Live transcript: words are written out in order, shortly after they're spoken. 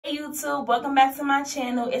Hey YouTube, welcome back to my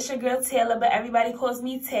channel. It's your girl Taylor, but everybody calls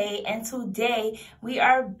me Tay, and today we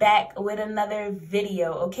are back with another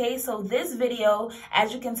video. Okay, so this video,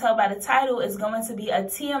 as you can tell by the title, is going to be a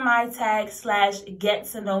TMI tag slash get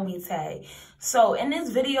to know me tag. So in this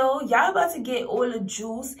video, y'all about to get all the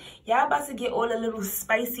juice, y'all about to get all the little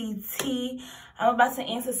spicy tea. I'm about to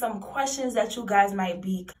answer some questions that you guys might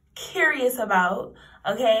be curious about.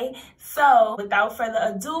 Okay, so without further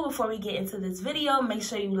ado, before we get into this video, make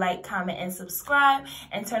sure you like, comment, and subscribe,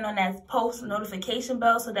 and turn on that post notification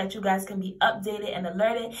bell so that you guys can be updated and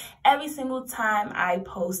alerted every single time I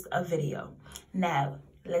post a video. Now,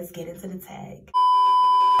 let's get into the tag.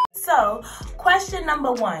 So, question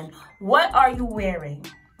number one, what are you wearing?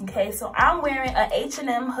 Okay, so I'm wearing a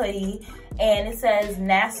H&M hoodie, and it says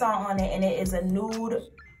Nassau on it, and it is a nude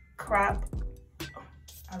crop.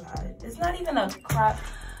 I lied. It's not even a crop.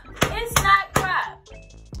 It's not crop.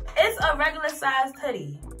 It's a regular sized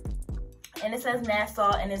hoodie. And it says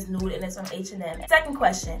Nassau and it's nude and it's from H&M. Second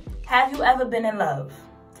question, have you ever been in love?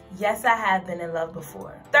 Yes, I have been in love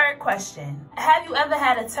before. Third question, have you ever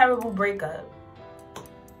had a terrible breakup?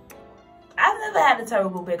 I've never had a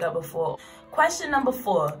terrible breakup before. Question number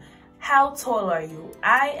 4, how tall are you?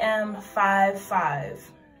 I am 5'5".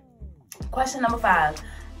 Question number 5,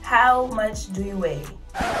 how much do you weigh?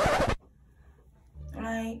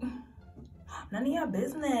 Like, none of your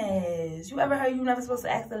business. You ever heard you never supposed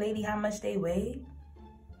to ask the lady how much they weigh?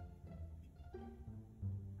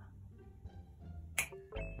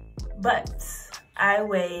 But I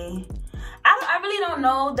weigh, I really don't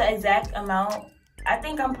know the exact amount. I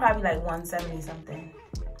think I'm probably like 170 something.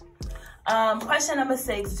 Question number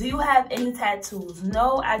 6, do you have any tattoos?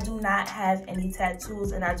 No, I do not have any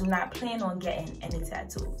tattoos, and I do not plan on getting any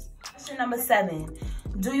tattoos. Question number 7,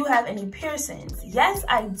 do you have any piercings? Yes,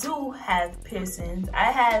 I do have piercings. I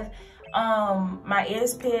have my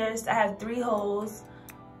ears pierced. I have 3 holes,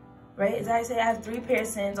 right? As I say, I have 3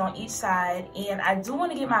 piercings on each side, and I do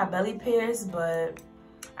want to get my belly pierced, but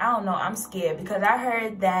I don't know, I'm scared because I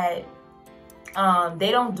heard that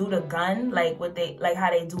they don't do the gun like how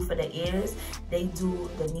they do for the ears. They do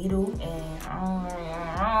the needle, and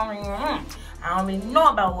I don't really know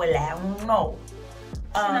about what that. I don't know.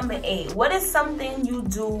 Number 8, what is something you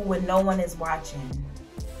do when no one is watching?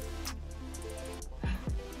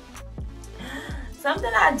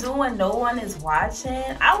 Something I do when no one is watching,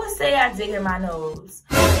 I would say I dig in my nose.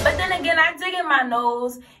 But then again, I dig in my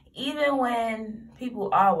nose even when people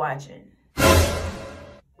are watching.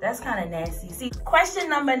 That's kind of nasty. See, question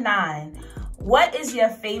number 9, what is your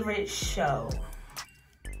favorite show?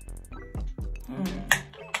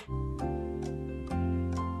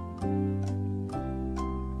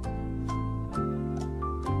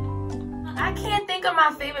 I can't think of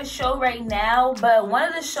my favorite show right now, but one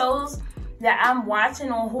of the shows that I'm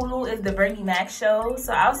watching on Hulu is the Bernie Mac show.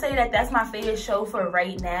 So I'll say that that's my favorite show for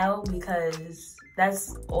right now because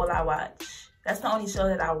that's all I watch. That's the only show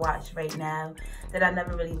that I watch right now that I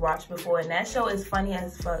never really watched before. And that show is funny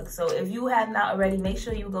as fuck. So if you have not already, make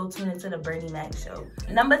sure you go tune into the Bernie Mac show.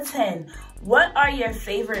 Number 10, what are your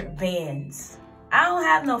favorite bands? I don't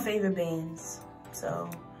have no favorite bands, so.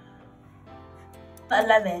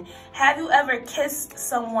 11, have you ever kissed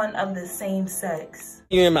someone of the same sex?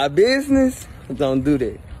 You in my business? Don't do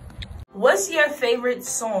that. What's your favorite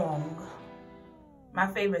song? My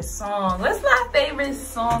favorite song. What's my favorite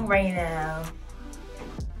song right now?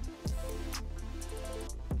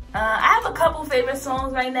 I have a couple favorite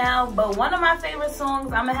songs right now, but one of my favorite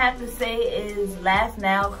songs I'm gonna have to say is Laugh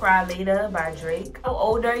Now, Cry Later by Drake. How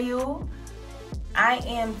old are you? I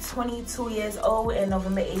am 22 years old, and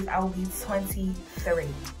November 8th, I will be 23.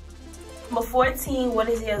 Number 14, what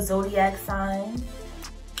is your zodiac sign?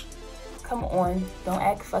 Come on, don't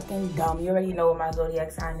act fucking dumb. You already know what my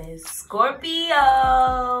zodiac sign is.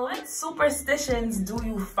 Scorpio. What superstitions do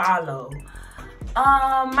you follow?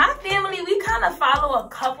 My family, we kind of follow a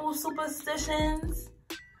couple superstitions.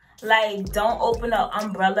 Like, don't open an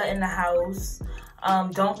umbrella in the house.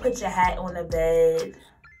 Don't put your hat on the bed.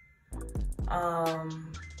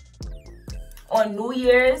 On New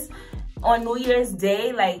Year's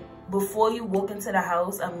Day, like, before you walk into the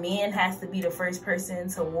house, a man has to be the first person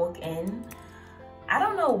to walk in. I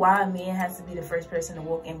don't know why a man has to be the first person to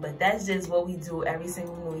walk in, but that's just what we do every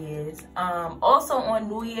single New Year's. Also on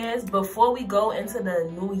New Year's, before we go into the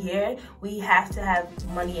new year, we have to have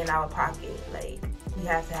money in our pocket. Like, we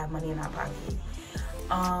have to have money in our pocket.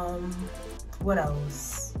 What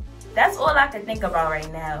else? That's all I can think about right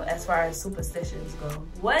now as far as superstitions go.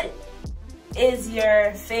 What is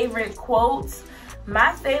your favorite quote?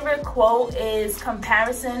 My favorite quote is,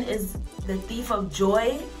 comparison is the thief of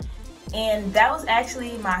joy. And that was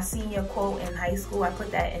actually my senior quote in high school. I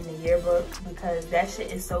put that in the yearbook because that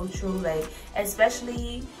shit is so true. Like,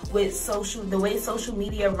 especially with the way social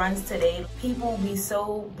media runs today, people be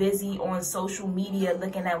so busy on social media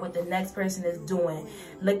looking at what the next person is doing,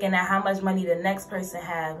 looking at how much money the next person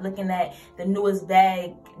have, looking at the newest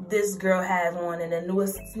bag this girl have on and the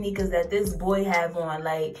newest sneakers that this boy have on.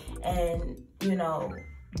 Like, and you know,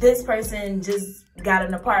 this person just got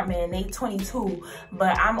an apartment and they 22,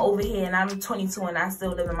 but I'm over here and I'm 22 and I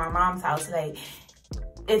still live in my mom's house. Like,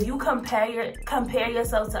 if you compare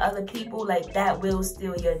yourself to other people, like, that will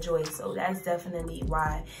steal your joy. So that's definitely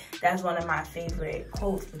why that's one of my favorite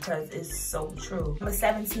quotes, because it's so true. Number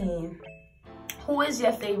 17, who is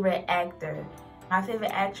your favorite actor? My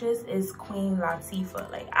favorite actress is Queen Latifah.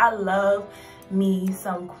 Like, I love me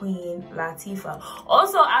some Queen Latifah.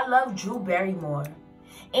 Also, I love Drew Barrymore.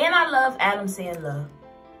 And I love Adam Sandler.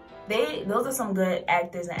 Those are some good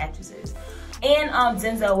actors and actresses. And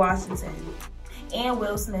Denzel Washington. And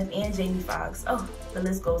Will Smith and Jamie Foxx. Oh, the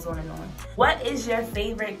list goes on and on. What is your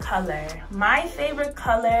favorite color? My favorite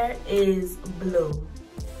color is blue.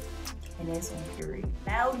 And it's on Fury.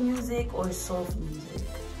 Loud music or soft music?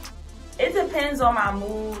 It depends on my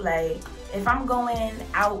mood. Like, if I'm going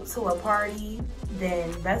out to a party,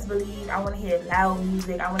 then best believe I want to hear loud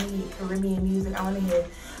music. I want to hear Caribbean music. I want to hear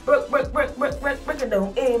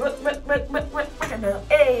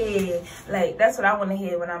like, that's what I want to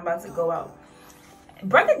hear when I'm about to go out.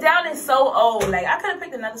 Break It Down is so old. Like, I could have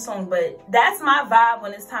picked another song, but that's my vibe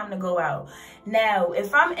when it's time to go out. Now,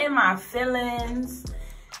 if I'm in my feelings,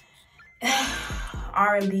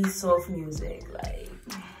 R&B, soft music. Like,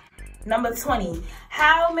 number 20,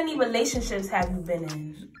 how many relationships have you been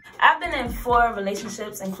in? I've been in 4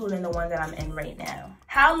 relationships, including the one that I'm in right now.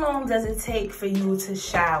 How long does it take for you to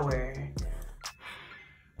shower?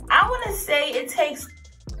 I want to say it takes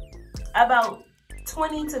about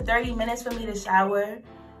 20 to 30 minutes for me to shower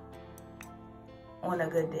on a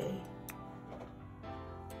good day.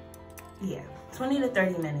 Yeah, 20 to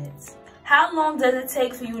 30 minutes. How long does it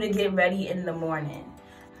take for you to get ready in the morning?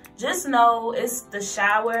 Just know it's the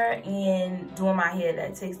shower and doing my hair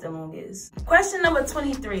that takes the longest. Question number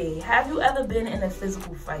 23. Have you ever been in a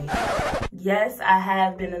physical fight? Yes, I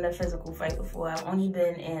have been in a physical fight before. I've only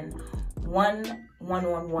been in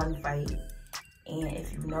one-on-one fight. And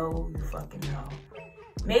if you know, you fucking know.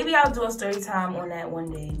 Maybe I'll do a story time on that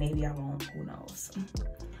one day. Maybe I won't. Who knows?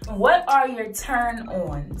 What are your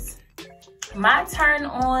turn-ons? My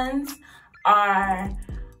turn-ons are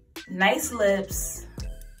nice lips,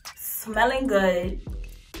 smelling good,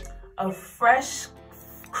 a fresh,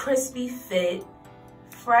 crispy fit,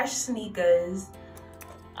 fresh sneakers.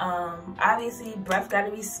 Obviously, breath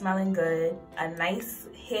gotta be smelling good, a nice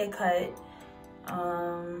haircut,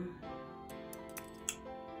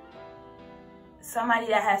 somebody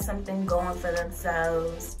that has something going for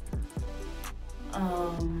themselves.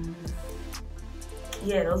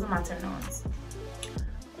 Yeah, those are my turn-ons.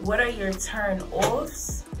 What are your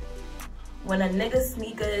turn-offs? When a nigga's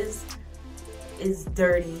sneakers is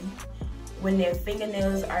dirty, when their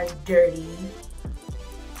fingernails are dirty,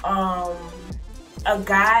 a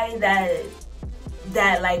guy that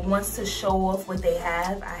like wants to show off what they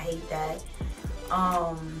have, I hate that.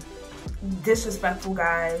 Disrespectful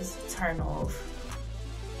guys, turn off.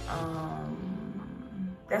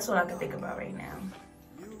 That's what I can think about right now.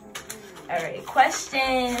 All right,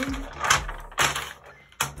 Question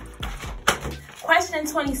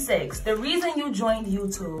 26. The reason you joined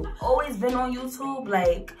YouTube. Always been on YouTube.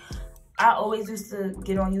 Like, I always used to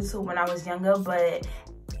get on YouTube when I was younger, but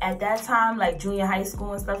at that time, like junior high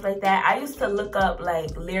school and stuff like that, I used to look up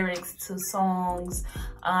like lyrics to songs.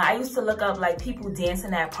 I used to look up like people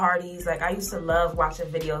dancing at parties. Like, I used to love watching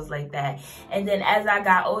videos like that. And then as I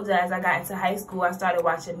got older, as I got into high school, I started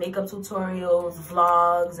watching makeup tutorials,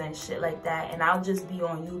 vlogs, and shit like that. And I'll just be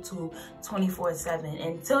on YouTube 24/7.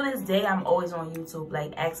 And till this day, I'm always on YouTube.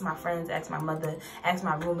 Like, ask my friends, ask my mother, ask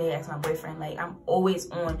my roommate, ask my boyfriend. Like, I'm always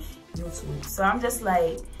on YouTube. So I'm just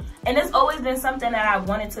like, and it's always been something that I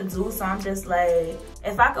wanted to do. So I'm just like,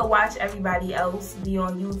 if I could watch everybody else be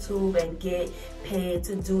on YouTube and get paid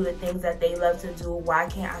to do the things that they love to do, why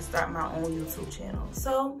can't I start my own YouTube channel?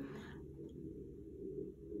 So,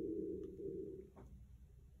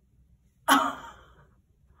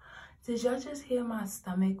 did y'all just hear my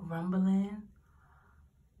stomach rumbling?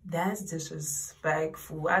 That's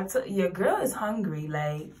disrespectful. Your girl is hungry.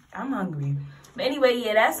 Like, I'm hungry. But anyway,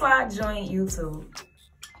 yeah, that's why I joined YouTube.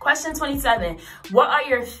 Question 27. What are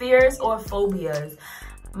your fears or phobias?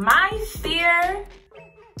 My fear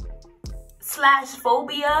 /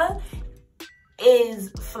 phobia is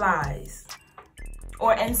flies.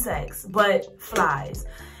 or insects, but flies.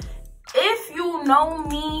 If you know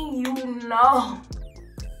me,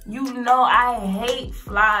 you know I hate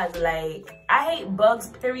flies. Like, I hate bugs,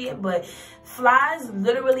 period, but flies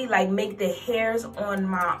literally like make the hairs on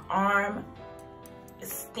my arm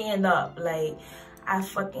stand up. Like, I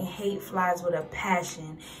fucking hate flies with a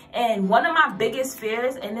passion. And one of my biggest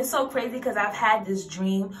fears, and it's so crazy because I've had this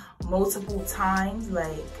dream multiple times,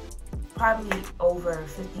 like probably over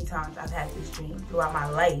 50 times I've had this dream throughout my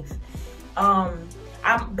life. I'm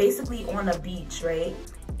basically on a beach, right?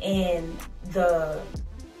 And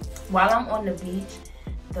while I'm on the beach,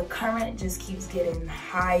 the current just keeps getting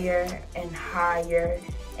higher and higher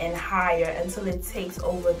and higher until it takes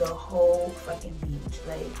over the whole fucking beach.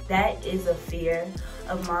 Like, that is a fear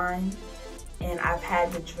of mine, and I've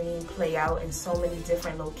had the dream play out in so many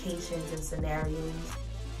different locations and scenarios.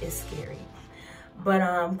 It's scary. But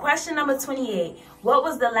question number 28, what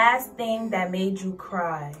was the last thing that made you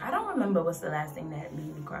cry? I don't remember what's the last thing that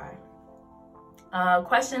made me cry.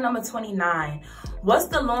 Question number 29, what's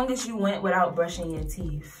the longest you went without brushing your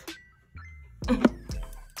teeth?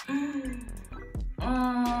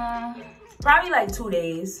 Probably like 2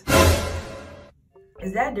 days.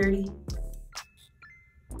 Is that dirty?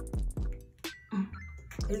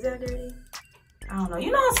 Is that dirty? I don't know.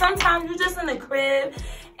 You know, sometimes you just in the crib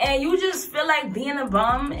and you just feel like being a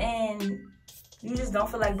bum and you just don't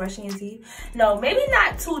feel like brushing your teeth. No, maybe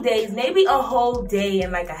not 2 days, maybe a whole day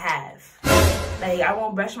and like a half. Like, I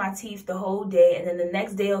won't brush my teeth the whole day, and then the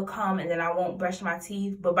next day will come and then I won't brush my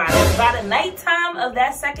teeth. But by the nighttime of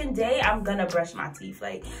that second day, I'm gonna brush my teeth.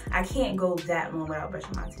 Like, I can't go that long without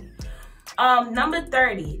brushing my teeth. Number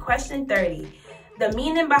 30, question 30. The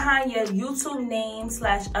meaning behind your YouTube name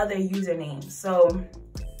 / other usernames. So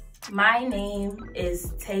my name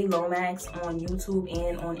is Tay Lomax on YouTube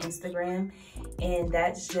and on Instagram, and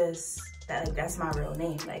that's my real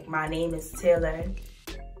name. Like, my name is Taylor,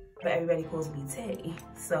 but everybody calls me Tay.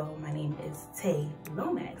 So my name is Tay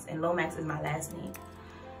Lomax, and Lomax is my last name.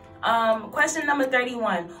 Question number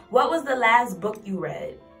 31. What was the last book you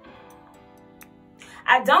read?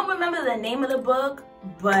 I don't remember the name of the book,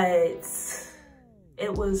 but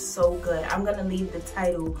it was so good. I'm gonna leave the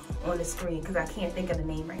title on the screen because I can't think of the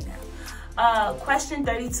name right now. Question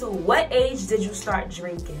 32. What age did you start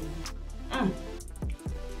drinking? I'm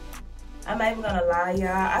not even gonna lie, y'all.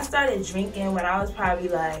 I started drinking when I was probably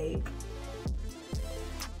like,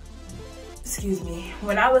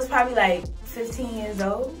 when I was probably like 15 years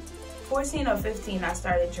old. 14 or 15, I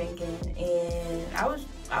started drinking, and I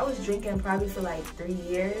was drinking probably for like 3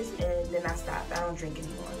 years, and then I stopped. I don't drink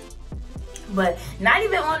anymore. But not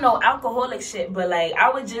even on no alcoholic shit, but like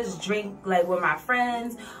I would just drink like with my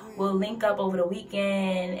friends. We'll link up over the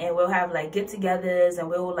weekend and we'll have like get-togethers, and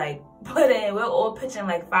we'll like we'll all pitch in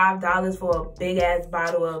like $5 for a big ass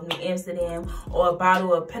bottle of New Amsterdam or a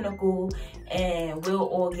bottle of Pinnacle, and we'll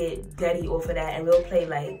all get dirty off of that, and we'll play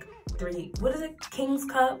like King's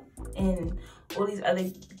Cup and all these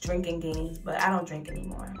other drinking games. But I don't drink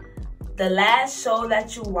anymore. The last show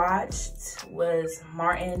that you watched was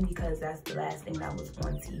Martin, because that's the last thing that was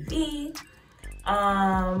on TV.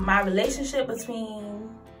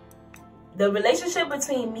 The relationship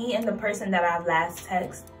between me and the person that I've last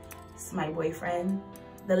texted is my boyfriend.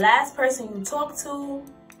 The last person you talked to,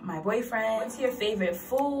 my boyfriend. What's your favorite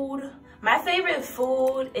food? My favorite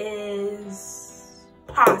food is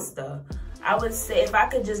pasta. I would say if I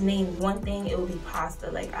could just name one thing, it would be pasta.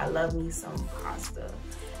 Like, I love me some pasta.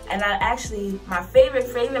 And my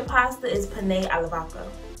favorite pasta is penne alla vodka.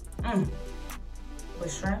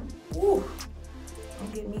 With shrimp. Ooh,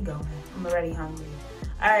 don't get me going. I'm already hungry.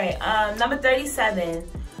 All right, number 37,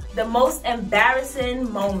 the most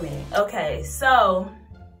embarrassing moment. Okay, so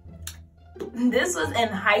this was in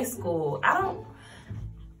high school. I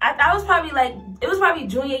was probably like, it was probably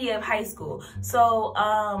junior year of high school. So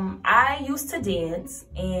I used to dance,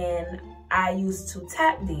 and I used to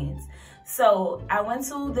tap dance. So I went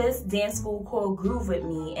to this dance school called Groove With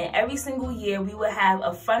Me, and every single year we would have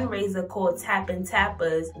a fundraiser called Tappin'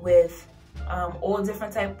 Tappers with all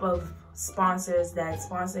different type of sponsors that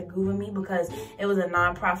sponsored Groove With Me, because it was a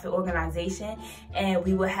non-profit organization, and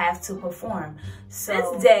we would have to perform. So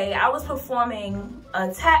this day I was performing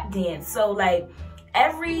a tap dance. So like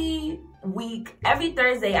every week, every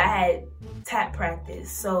Thursday I had tap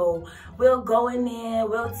practice. So we'll go in there,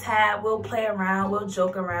 we'll tap, we'll play around, we'll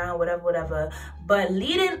joke around, whatever. But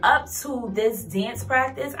leading up to this dance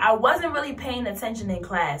practice, I wasn't really paying attention in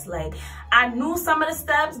class. Like, I knew some of the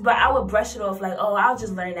steps, but I would brush it off like, oh, I'll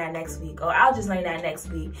just learn that next week, or I'll just learn that next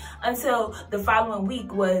week, until the following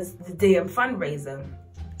week was the damn fundraiser.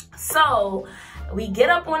 So We get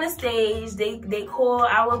up on the stage. They call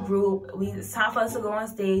our group. It's time for us to go on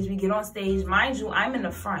stage. We get on stage. Mind you, I'm in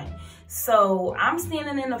the front. So I'm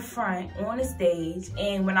standing in the front on the stage,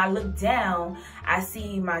 and when I look down, I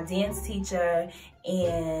see my dance teacher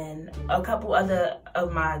and a couple other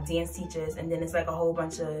of my dance teachers, and then it's like a whole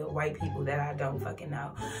bunch of white people that I don't fucking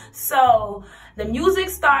know. So the music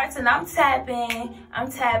starts and I'm tapping,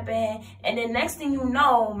 and then next thing you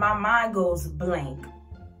know, my mind goes blank.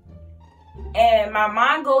 And my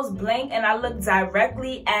mind goes blank, and I look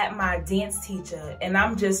directly at my dance teacher, and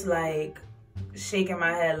I'm just like shaking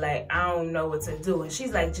my head like I don't know what to do. And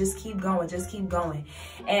she's like, just keep going, just keep going.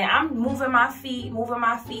 And I'm moving my feet,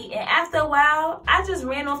 and after a while I just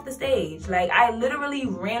ran off the stage. Like I literally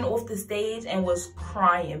ran off the stage and was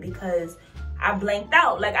crying because I blanked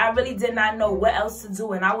out. Like I really did not know what else to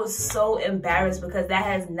do, and I was so embarrassed because that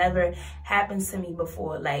has never happened to me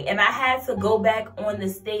before. Like, and I had to go back on the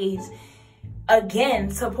stage again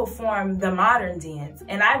to perform the modern dance,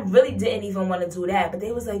 and I really didn't even want to do that, but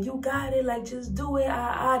they was like, you got it, like just do it.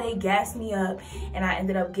 They gassed me up, and I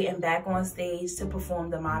ended up getting back on stage to perform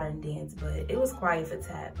the modern dance. But it was quiet for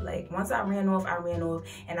tap. Like once I ran off,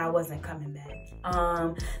 and I wasn't coming back.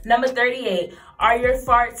 Number 38, are your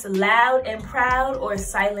farts loud and proud or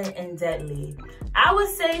silent and deadly? I would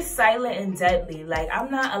say silent and deadly. Like I'm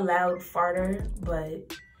not a loud farter,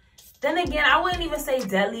 but then again, I wouldn't even say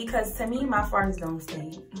deadly, because to me, my farts don't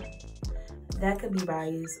stink. That could be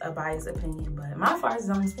a biased opinion, but my farts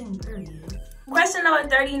don't stink, period. Question number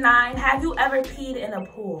 39, have you ever peed in a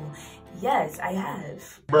pool? Yes, I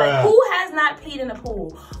have. Like, who has not peed in a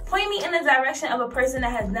pool? Point me in the direction of a person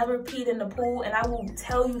that has never peed in the pool, and I will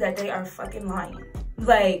tell you that they are fucking lying.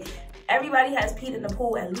 Like, everybody has peed in the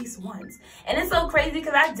pool at least once. And it's so crazy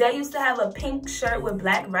because I used to have a pink shirt with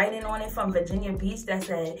black writing on it from Virginia Beach that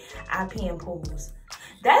said, I pee in pools.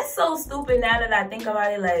 That's so stupid now that I think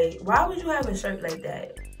about it. Like, why would you have a shirt like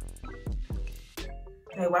that?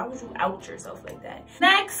 Like, why would you out yourself like that?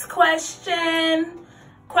 Next question.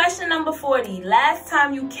 Question number 40. Last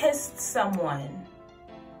time you kissed someone.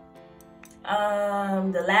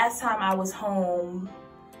 The last time I was home,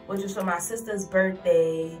 which was for my sister's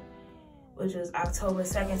birthday, which was October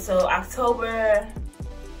 2nd. So October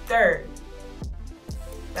 3rd.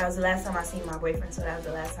 That was the last time I seen my boyfriend. So that was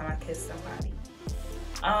the last time I kissed somebody.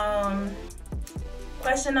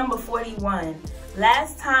 Question number 41.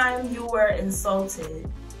 Last time you were insulted.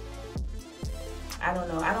 I don't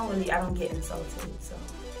know. I don't get insulted. So.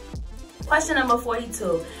 Question number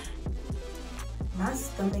 42. My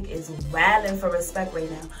stomach is wailing for respect right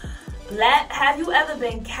now. Have you ever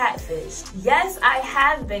been catfished? Yes, I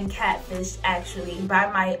have been catfished, actually,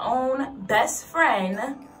 by my own best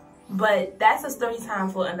friend, but that's a story time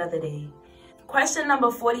for another day. Question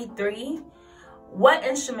number 43, what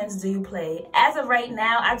instruments do you play? As of right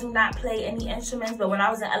now, I do not play any instruments, but when I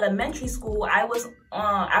was in elementary school, I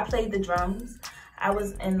played the drums. I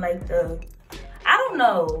was in like I don't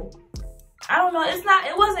know,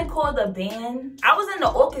 it wasn't called a band. I was in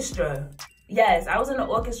the orchestra. Yes, I was in the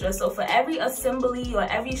orchestra. So for every assembly or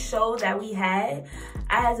every show that we had,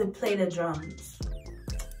 I had to play the drums.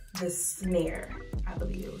 The snare, I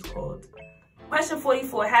believe it was called. Question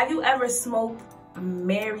 44, have you ever smoked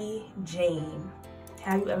Mary Jane?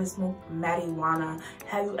 Have you ever smoked marijuana?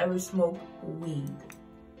 Have you ever smoked weed?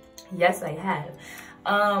 Yes, I have.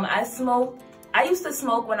 I used to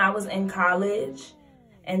smoke when I was in college,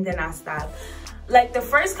 and then I stopped. Like the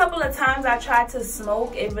first couple of times I tried to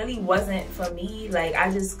smoke, it really wasn't for me. Like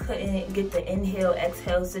I just couldn't get the inhale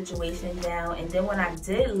exhale situation down. And then when I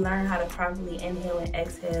did learn how to properly inhale and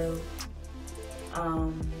exhale,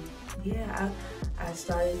 yeah, I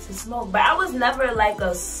started to smoke. But I was never like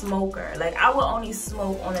a smoker. Like I would only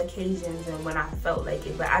smoke on occasions and when I felt like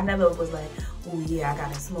it. But I never was like, oh yeah, I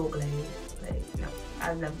gotta smoke. Like no.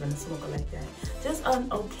 I've never been a smoker like that. Just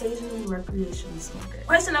an occasional recreational smoker.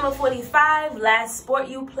 Question number 45, last sport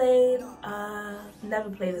you played? Never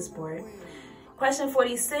played a sport. Question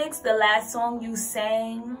 46, the last song you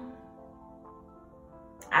sang?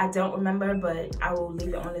 I don't remember, but I will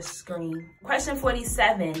leave it on the screen. Question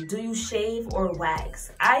 47, do you shave or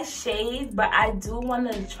wax? I shave, but I do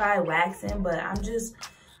want to try waxing, but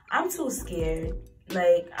I'm too scared.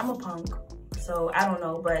 Like, I'm a punk. So I don't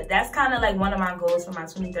know, but that's kind of like one of my goals for my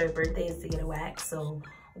 23rd birthday is to get a wax. So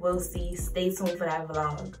we'll see. Stay tuned for that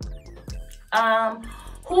vlog.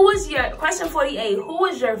 Question 48, who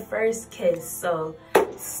was your first kiss? So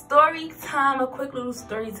story time, a quick little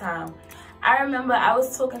story time. I remember I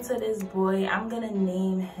was talking to this boy. I'm gonna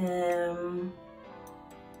name him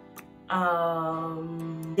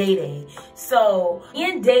Day Day. So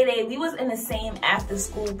me and Day Day, we was in the same after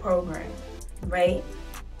school program. right?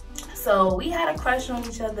 So we had a crush on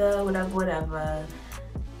each other, whatever.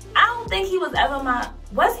 I don't think he was ever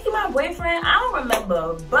was he my boyfriend? I don't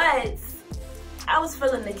remember, but I was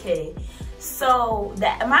feeling the kid. So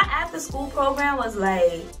my after school program was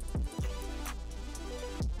like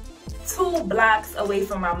 2 blocks away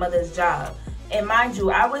from my mother's job. And mind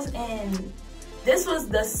you, this was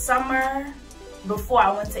the summer before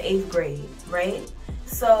I went to 8th grade, right?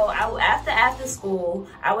 So after school,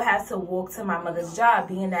 I would have to walk to my mother's job,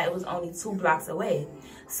 being that it was only 2 blocks away.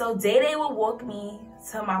 So Day would walk me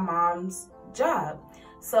to my mom's job.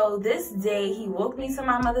 So this day, he walked me to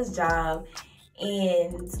my mother's job,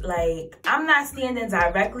 and like, I'm not standing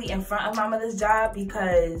directly in front of my mother's job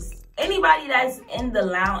because anybody that's in the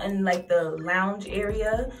lounge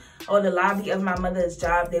area or the lobby of my mother's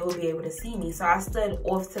job, they will be able to see me. So I stood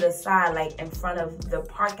off to the side, like in front of the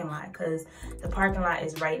parking lot, because the parking lot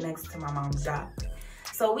is right next to my mom's job.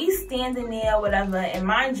 So we standing there, whatever, and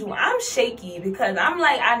mind you, I'm shaky because I'm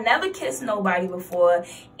like, I never kissed nobody before,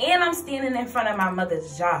 and I'm standing in front of my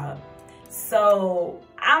mother's job. So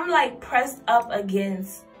I'm like pressed up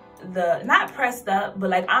against not pressed up,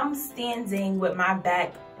 but like I'm standing with my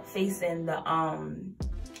back facing the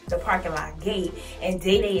parking lot gate, and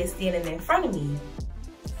Day is standing in front of me,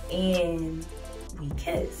 and we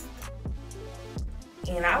kissed.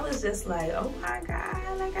 And I was just like, oh my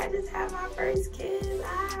God, like I just had my first kiss.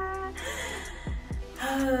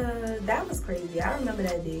 That was crazy. I remember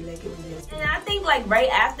that day like it was yesterday. And I think like right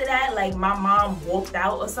after that, like my mom walked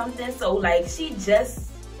out or something. So like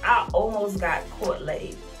I almost got caught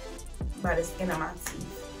like by the skin of my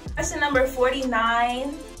teeth. Question number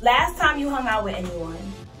 49. Last time you hung out with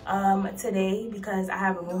anyone? Today, because I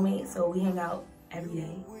have a roommate, so we hang out every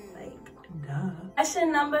day. Duh.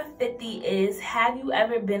 Question number 50 is, have you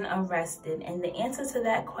ever been arrested? And the answer to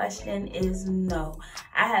that question is no.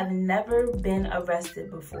 I have never been arrested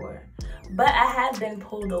before, but I have been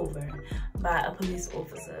pulled over by a police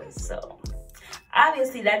officer. So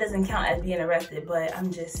obviously that doesn't count as being arrested, but I'm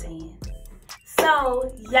just saying.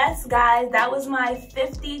 So yes guys, that was my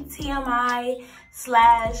 50 TMI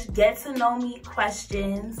 / get to know me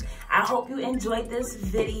questions. I hope you enjoyed this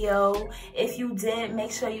video. If you did,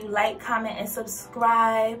 make sure you like, comment, and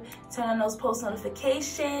subscribe. Turn on those post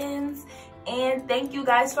notifications. And thank you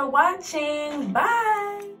guys for watching. Bye.